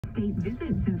State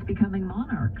visit since becoming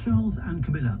monarch. Charles and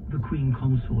Camilla, the Queen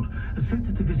Consort, are set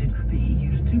to visit the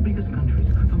EU's two biggest countries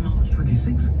from March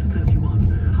 26 to 31.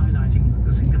 Highlighting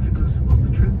the significance of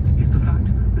the trip is the fact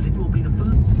that it will be the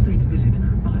first state visit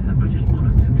by a British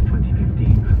monarch since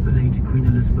 2015. The late Queen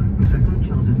Elizabeth II,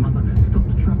 Charles's mother,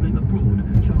 stopped travelling abroad.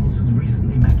 Charles has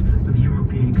recently met with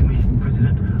European Commission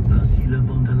President Ursula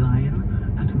von der Leyen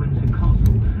at Windsor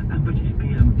Castle and British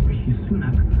PM Rishi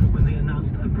Sunak when they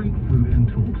announced a breakthrough in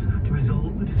talks to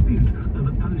resolve the dispute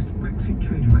over post-Brexit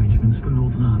trade arrangements for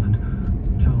Northern Ireland.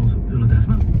 Charles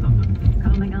Villadesma, London.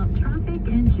 Coming up, traffic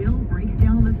and Jill breaks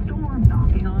down the storm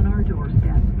knocking on our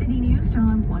doorstep. City News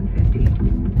Time 1:50.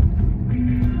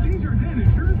 Desjardins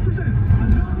Insurance presents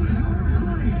Know Your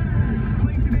Client.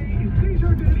 Playing today is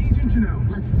Desjardins agent Janelle.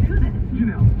 Let's do this.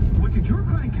 Janelle, what did your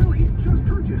client Kelly just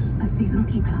purchase? A seasonal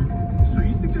key pass. So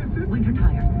you suggested Winter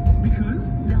tires. because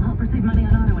They'll help her save money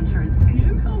on auto insurance. and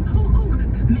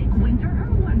Make winter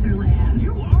her wonderland.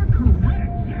 you are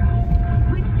correct.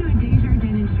 Switch to a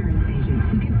Desjardins insurance agent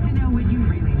who gets to know what you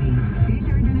really need.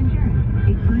 Desjardins Insurance.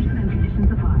 Exclusions and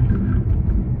conditions apply.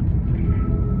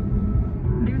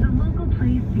 There's a local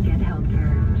place to get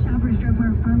healthcare. Shoppers Drug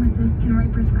Mart pharmacists can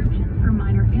write prescriptions for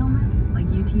minor ailments like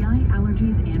UTI,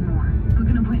 allergies, and more. Book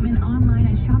an appointment online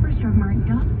at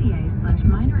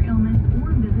shoppersdrugmart.ca/minor illness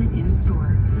or visit in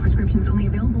store. Prescriptions only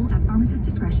available at pharmacist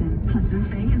discretion. Hudson's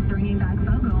Bay is bringing back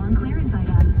BOGO on clearance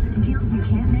items. Deals you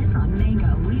can't miss on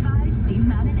Mango, Levi's, Steve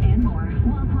Madden, and more.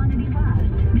 While quantities last,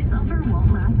 this offer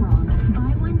won't last long.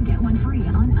 Buy one, get one free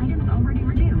on items already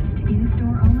reduced. In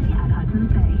store only at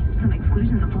Hudson's Bay. Some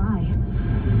exclusions apply.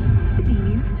 City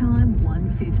News Time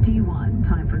 1:51.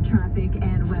 Time for traffic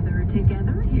and weather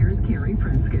together. Here's Carrie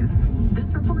Prinskus. This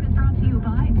report is brought to you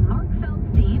by Mark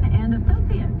Feldstein and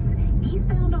Associates.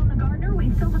 Eastbound on the Gardner, we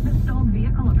still have the stalled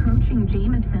vehicle approaching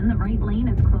Jameson. The right lane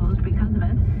is closed because of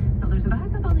it. So there's a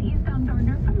backup on the eastbound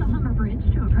Gardner from the Humber Bridge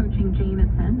to approaching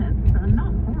Jameson. It's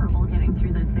not horrible getting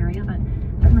through this area, but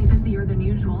certainly busier than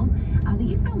usual. The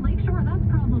eastbound Lakeshore, that's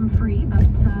problem-free, but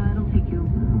it'll take you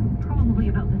probably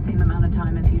about the same amount of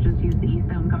time if you just use the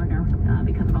eastbound Gardner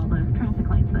because of all the traffic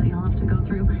lights that you'll have to go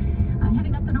through.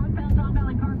 Heading up the northbound Don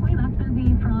Valley Parkway, that's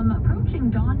busy from approaching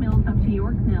Don Mills up to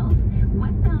York Mills.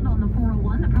 Westbound on the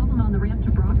 401, the problem on the ramp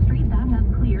to Brock Street, that has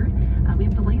cleared. We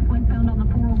have delays westbound on the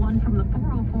 401 from the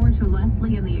 404 to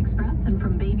Leslie and the Express and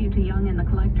from Bayview to Young and the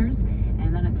Collectors.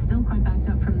 And then it's still quite backed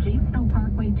up from James Snow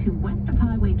Parkway to west of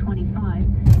Highway 25,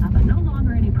 but no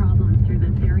longer any problems through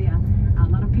this area. A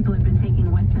lot of people have been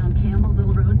taking westbound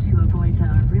Campbellville Road to avoid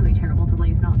really terrible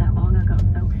delays not that long ago.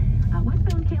 So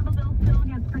westbound Campbellville still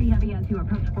gets pretty heavy as you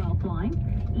approach Guelph Line.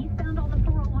 Eastbound on the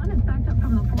 401, it's backed up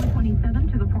from the 427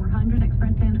 to the 400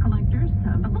 Express and Collectors,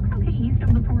 but looks okay east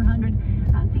of the 400.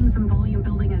 Seeing some volume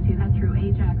building as you head through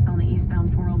Ajax on the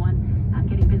eastbound 401.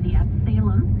 Getting busy at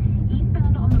Salem.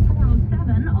 Eastbound on the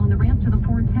 407 on the ramp to the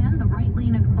 410, the right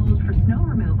lane is closed for snow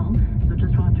removal, so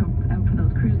just watch out for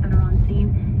those crews that are on scene.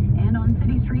 And on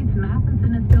city streets,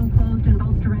 Matheson is still closed in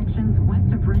both directions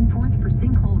west of Renforth for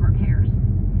sinkhole repairs.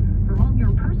 For all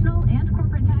your personal and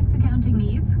corporate tax accounting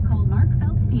needs, call Mark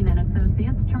Feldstein and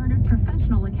Associates, Chartered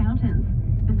Professional Accountants.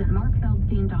 Visit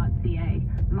markfeldstein.ca.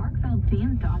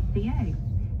 markfeldstein.ca.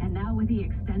 And now with the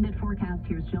extended forecast,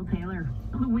 here's Jill Taylor.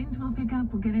 The winds will pick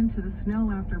up. We'll get into the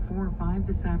snow after 4 or 5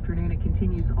 this afternoon. It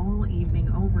continues all evening,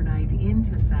 overnight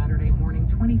into Saturday morning.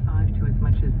 25 to as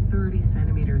much as 30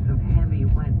 centimeters of heavy,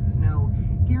 wet snow.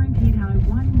 Guaranteed high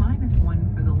 1, -1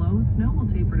 for the low. Snow will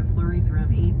taper to flurries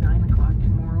around 8, 9 o'clock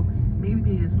tomorrow.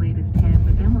 Maybe as late as 10,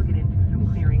 but then we'll get into some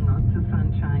clearing, lots of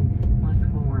sunshine,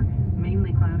 +4.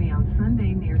 Mainly cloudy on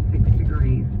Sunday near 6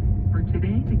 degrees. For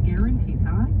today, the guaranteed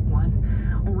high 1.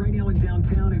 Well, right now in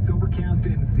downtown, it's overcast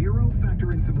and 0.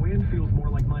 Factor in some wind, feels more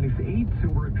like -8.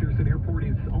 Over at Pearson Airport,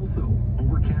 it's also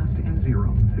overcast and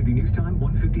 0. City News Time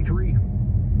 1:53.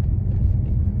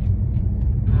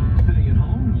 Sitting at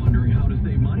home, wondering how to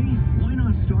save money? Why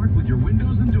not start with your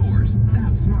windows and doors?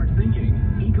 That's smart thinking.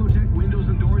 Ecotech Windows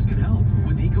and Doors can help.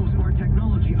 With EcoSmart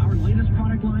technology, our latest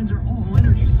product lines are all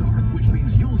Energy Star, which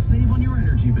means you'll save on your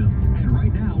energy bill. And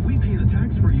right now, we pay the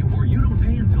tax for you, or you don't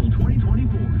pay until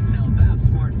 2024. Now that's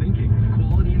smart thinking.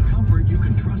 Quality and comfort you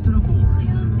can trust and afford.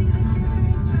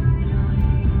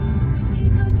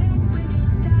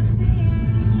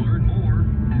 Learn more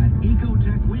at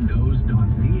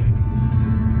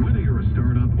ecotechwindows.ca. Whether you're a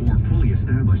startup or fully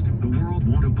established, the world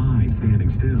won't abide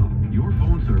standing still. Your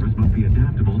phone service must be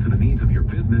adaptable to the needs of your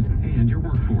business and your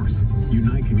workforce.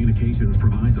 Unite Communications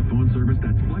provides a phone service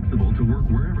that's flexible to work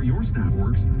wherever your staff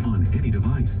works on any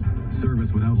device.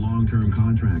 Service without long-term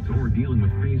contracts or dealing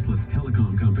with faceless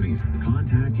telecom companies.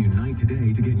 Contact Unite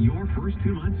today to get your first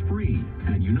 2 months free.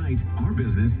 At Unite, our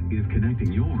business is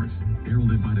connecting yours.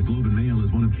 Heralded by the Globe and Mail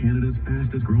as one of Canada's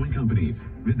fastest growing companies.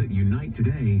 Visit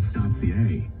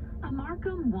unitetoday.ca. A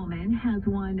Markham woman has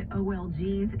won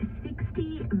OLG's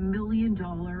 $60 million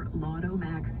Lotto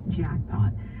Max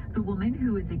jackpot. The woman,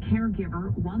 who is a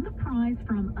caregiver, won the prize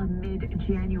from a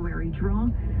mid-January draw.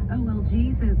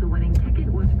 OLG says the winning ticket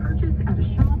was purchased at a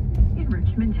shop in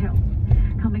Richmond Hill.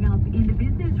 Coming up in the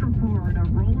Business Report, a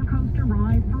roller coaster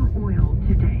ride for oil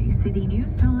today. City News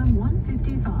Time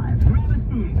 1:55. Grab a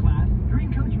seat, class.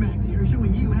 Dream Coach Max here,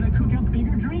 showing you how to cook up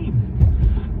bigger dreams.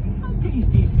 A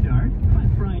tasty start, but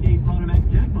Friday's Bottom-Max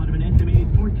jackpot of an estimated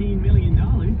 $14 million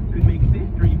could make this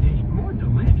dream dish more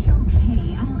delicious.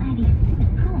 Okay, I'll add a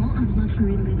spoonful of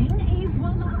luxury living.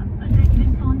 Voila! A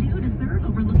decadent fondue to serve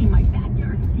overlooking my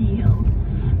backyard field.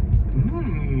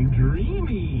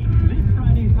 Dreamy. This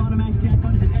Friday's Bottom-Max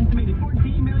jackpot is an estimated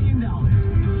 $14 million.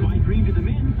 Why dream to the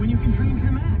min when you can dream to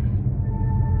the max?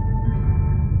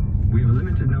 We have a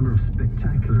limited number of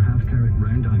spectacular half-carat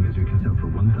round diamonds we can sell for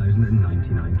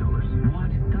 $1,099.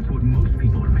 What? That's what most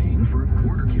people are paying for a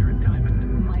quarter-carat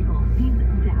diamond. Michael, these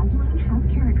dazzling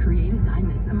half-carat creative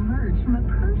diamonds emerge from a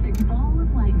perfect ball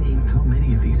of lightning. How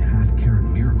many of these half-carat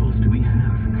miracles do we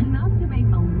have? Enough to make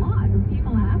a lot of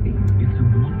people happy. It's a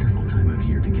wonderful time of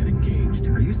year to get engaged.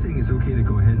 Are you saying it's okay to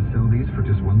go ahead and sell these for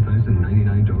just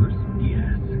 $1,099?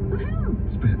 Yes. Woohoo!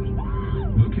 Spit.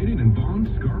 Located in Vaughan,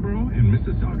 Scarborough, and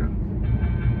Mississauga.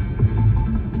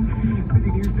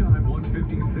 City News Time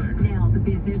 1:56. Now the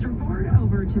Business Report,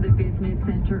 over to the Business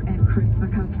Center and Chris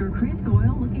McCusker. Chris,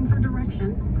 oil looking for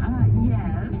direction?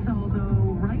 Yes,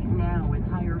 although right now it's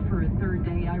higher for a third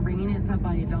day. Irene is up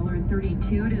by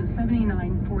 $1.32 to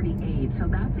 $79.48, so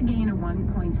that's a gain of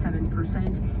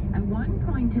 1.7%. At one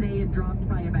point today, it dropped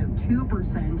by about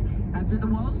 2% after the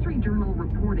Wall Street Journal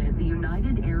reported the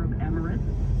United Arab Emirates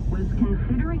was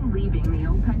considering leaving the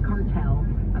OPEC cartel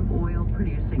of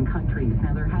oil-producing countries.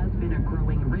 Now, there has been a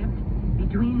growing rift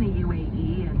between the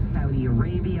UAE and Saudi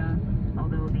Arabia,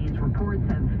 although these reports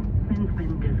have since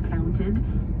been discounted.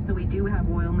 So we do have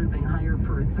oil moving higher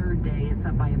for a third day. It's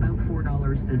up by about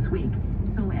 $4 this week.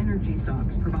 So energy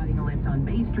stocks providing a lift on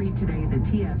Bay Street today. The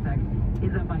TSX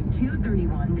is up by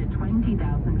 231 to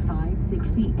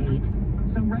 20,568.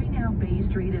 So right now, Bay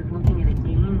Street is looking at a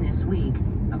gain this week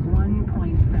of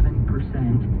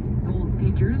 1.7%. Gold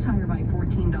futures higher by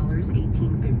 $14,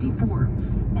 18.54.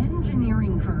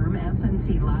 Engineering firm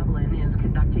SNC-Lavalin is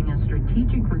conducting a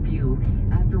strategic review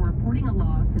after reporting a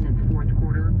loss in its fourth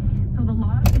quarter. So the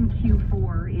loss in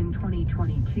Q4 in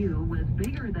 2022 was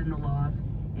bigger than the loss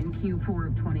in Q4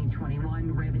 of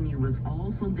 2021. Revenue was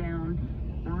also down.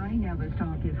 Right now, the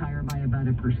stock is higher by about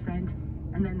 1%.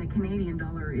 And then the Canadian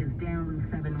dollar is down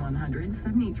 7/100,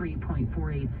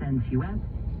 73.48 cents U.S.,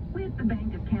 with the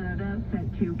Bank of Canada set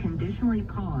to conditionally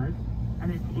pause at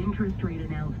its interest rate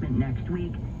announcement next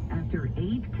week after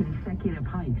 8 consecutive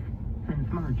hikes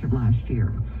since March of last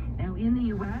year. Now, in the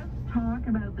U.S., talk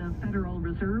about the Federal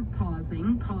Reserve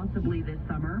pausing, possibly this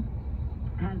summer,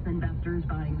 has investors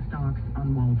buying stocks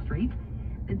on Wall Street.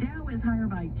 The Dow is higher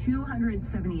by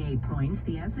 278 points.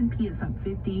 The S&P is up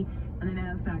 50, and the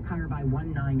Nasdaq higher by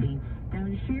 190. Now,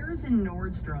 shares in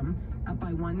Nordstrom up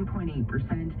by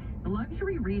 1.8%. The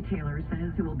luxury retailer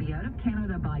says it will be out of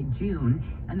Canada by June,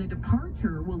 and the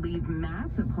departure will leave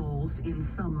massive holes in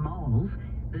some malls.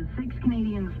 The 6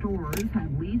 Canadian stores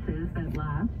have leases that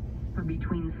last for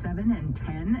between 7 and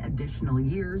 10 additional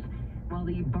years, while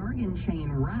the bargain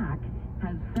chain Rack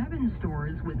has 7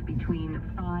 stores with between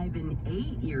 5 and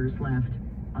 8 years left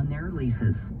on their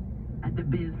leases. At the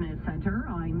Business Center,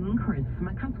 I'm Chris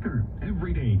McCusker.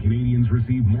 Every day, Canadians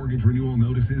receive mortgage renewal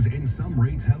notices, and some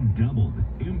rates have doubled.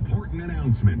 Important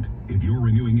announcement. If you're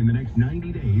renewing in the next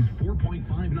 90 days,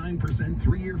 4.59%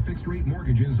 3-year fixed-rate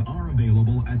mortgages are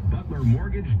available at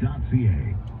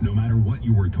butlermortgage.ca. No matter what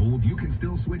you were told, you can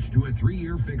still switch to a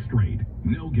 3-year fixed rate.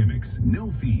 No gimmicks, no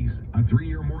fees. A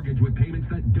 3-year mortgage with payments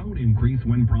that don't increase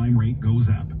when prime rate goes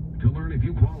up. To learn if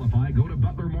you qualify, go to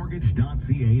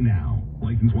butlermortgage.ca now.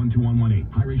 License 12118.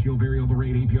 High ratio variable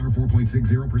rate APR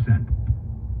 4.60%.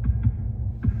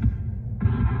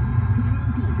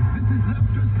 This is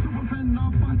Raptors superfan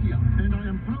Napatia, and I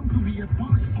am proud to be a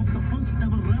part of the first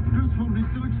ever Raptors for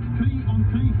Research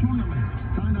 3-on-3 tournament.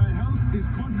 Sinai Health is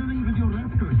partnering with your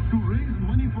Raptors to raise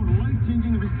money for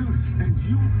life-changing research, and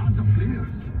you are the players.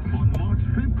 On March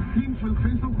 5th, teams will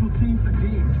face off to change the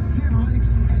game, share likes,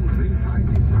 and win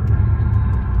prizes.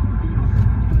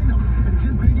 Sign up and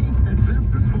get ready at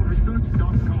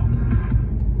raptorsforresearch.com.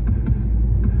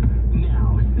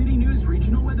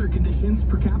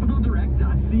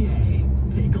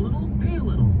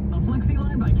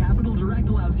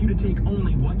 Take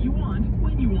only what you want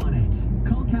when you want it.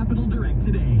 Call Capital Direct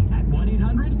today at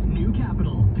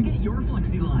 1-800-NEW-CAPITAL to get your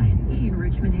Flexi line. In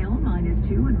Richmond Hill,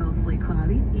 -2 and mostly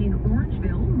cloudy. In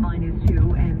Orangeville,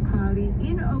 -2 and cloudy.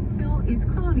 In Oakville, it's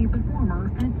cloudy but warmer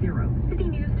at 0. City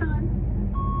News Time,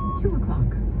 2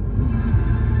 o'clock.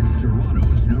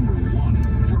 Toronto's #1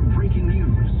 for breaking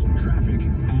news, traffic,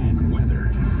 and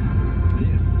weather.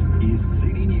 This is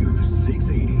City News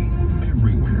 680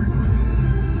 everywhere.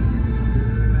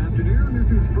 Good afternoon.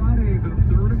 This is Friday, the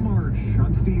 3rd of March.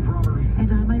 I'm Steve Roberts.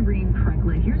 And I'm Irene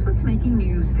Franklin. Here's what's making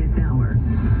news this hour.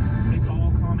 It's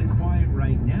all calm and quiet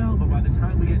right now, but by the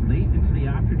time we get late into the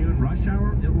afternoon rush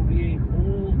hour, it will be a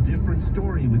whole different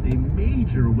story with a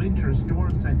major winter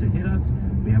storm set to hit us.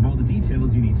 We have all the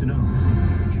details you need to know.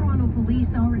 Toronto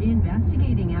police are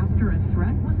investigating after a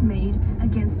threat was made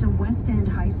against a West End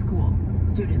high school.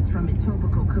 Students from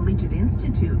Etobicoke Collegiate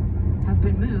Institute have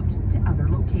been moved to other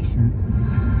locations.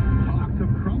 Talks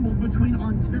have crumbled between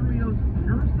Ontario's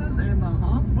nurses and the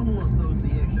Hospital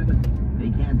Association.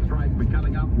 They can't strike, but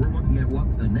coming up, we're looking at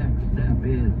what the next step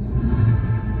is.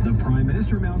 The Prime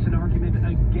Minister mounts an argument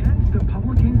against a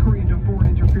public inquiry into foreign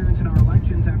interference in our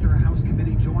elections after a House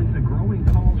committee joins the growing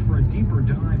calls for a deeper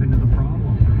dive into the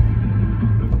problem.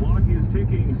 The clock is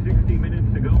ticking. 60 minutes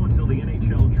to go until the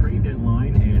NHL trade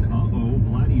deadline, and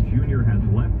Vladdy Jr. has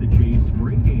left the Jays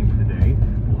spring games today.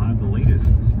 We'll have the latest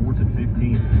sports at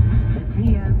 15. The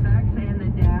TSX and the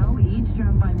Dow each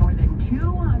jumped by more than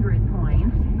 200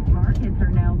 points. Markets are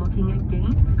now looking at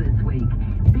gains this week.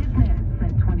 Business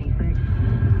at 26.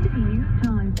 City News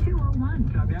Time, 2:01.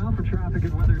 Time now for traffic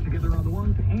and weather together on the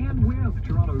ones and with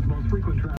Toronto's most frequent traffic.